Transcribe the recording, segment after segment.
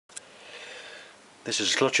This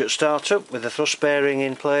is a clutch at startup with the thrust bearing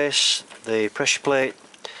in place, the pressure plate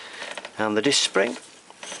and the disc spring.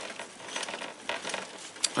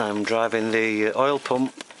 I'm driving the oil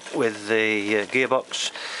pump with the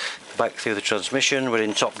gearbox back through the transmission. We're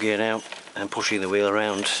in top gear now and pushing the wheel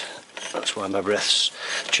around. That's why my breath's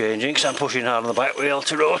changing, because I'm pushing hard on the back wheel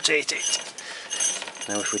to rotate it.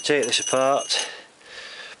 Now if we take this apart,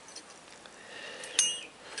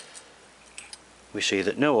 we see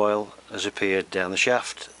that no oil has appeared down the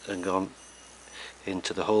shaft and gone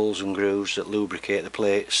into the holes and grooves that lubricate the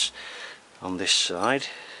plates on this side.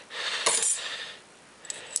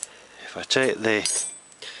 If I take the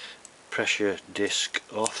pressure disc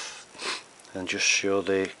off and just show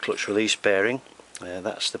the clutch release bearing,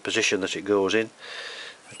 that's the position that it goes in.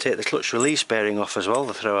 I take the clutch release bearing off as well,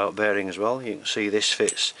 the throwout bearing as well. You can see this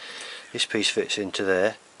piece fits into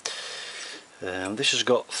there. This has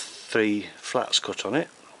got 3 flats cut on it.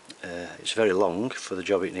 It's very long for the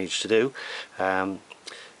job it needs to do,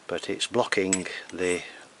 but it's blocking the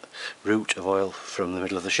route of oil from the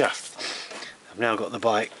middle of the shaft. I've now got the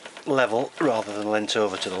bike level rather than leant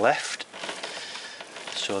over to the left,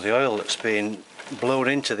 so the oil that's been blown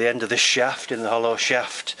into the end of this shaft, in the hollow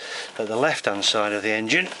shaft at the left hand side of the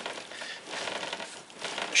engine,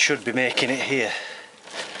 should be making it here.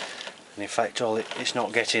 And in fact it's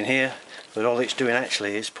not getting here, but all it's doing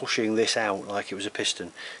actually is pushing this out like it was a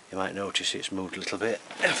piston. You might notice it's moved a little bit.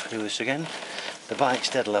 If I do this again, the bike's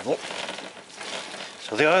dead level,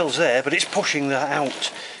 so the oil's there but it's pushing that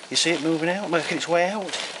out. You see it moving out, making its way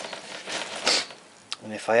out.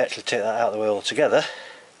 And if I actually take that out of the way altogether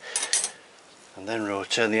and then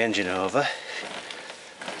turn the engine over,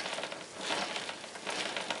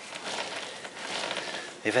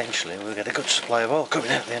 eventually we'll get a good supply of oil coming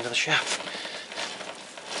out the end of the shaft.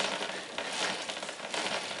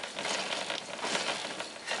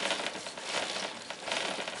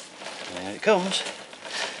 There it comes,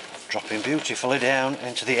 dropping beautifully down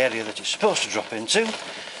into the area that it's supposed to drop into.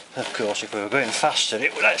 Of course, if we were going faster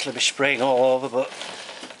it would actually be spraying all over, but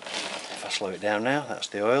if I slow it down now, that's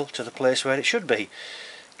the oil to the place where it should be,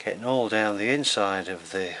 getting all down the inside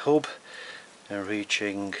of the hub and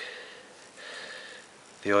reaching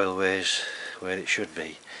the oil ways where it should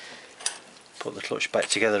be. Put the clutch back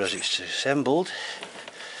together as it's assembled,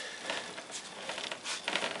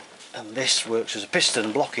 and this works as a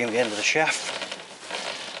piston blocking the end of the shaft.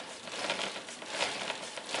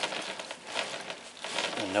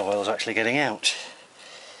 No oil's actually getting out.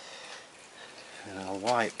 And I'll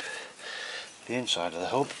wipe the inside of the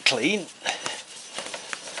hub clean-ish.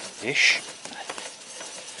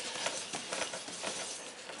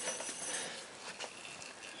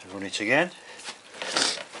 Run it again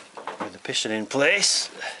with the piston in place.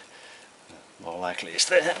 More likely it's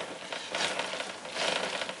there.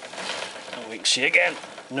 And we can see again,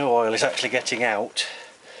 no oil is actually getting out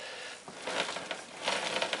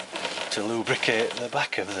to lubricate the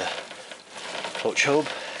back of the clutch hub,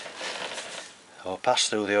 or pass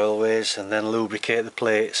through the oil ways and then lubricate the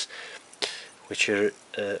plates, which are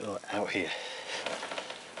out here.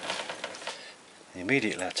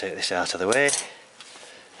 Immediately I take this out of the way,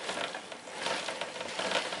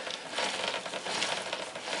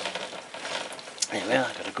 there we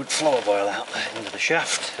are, got a good flow of oil out there into the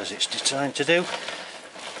shaft as it's designed to do.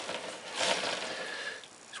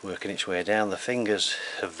 Working its way down the fingers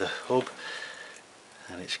of the hub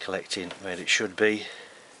and it's collecting where it should be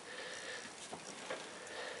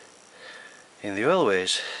in the oil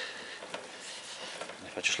ways. And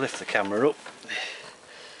if I just lift the camera up,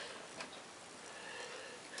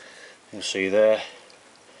 you'll see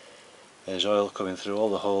there's oil coming through all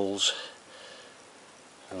the holes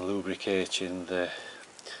and lubricating the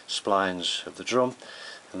splines of the drum,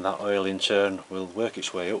 and that oil in turn will work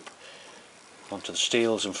its way up onto the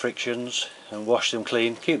steels and frictions and wash them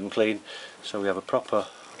clean, keep them clean, so we have a proper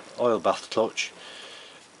oil bath clutch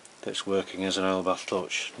that's working as an oil bath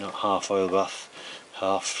clutch, not half oil bath,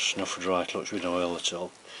 half snuff dry clutch with no oil at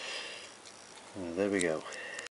all. And there we go.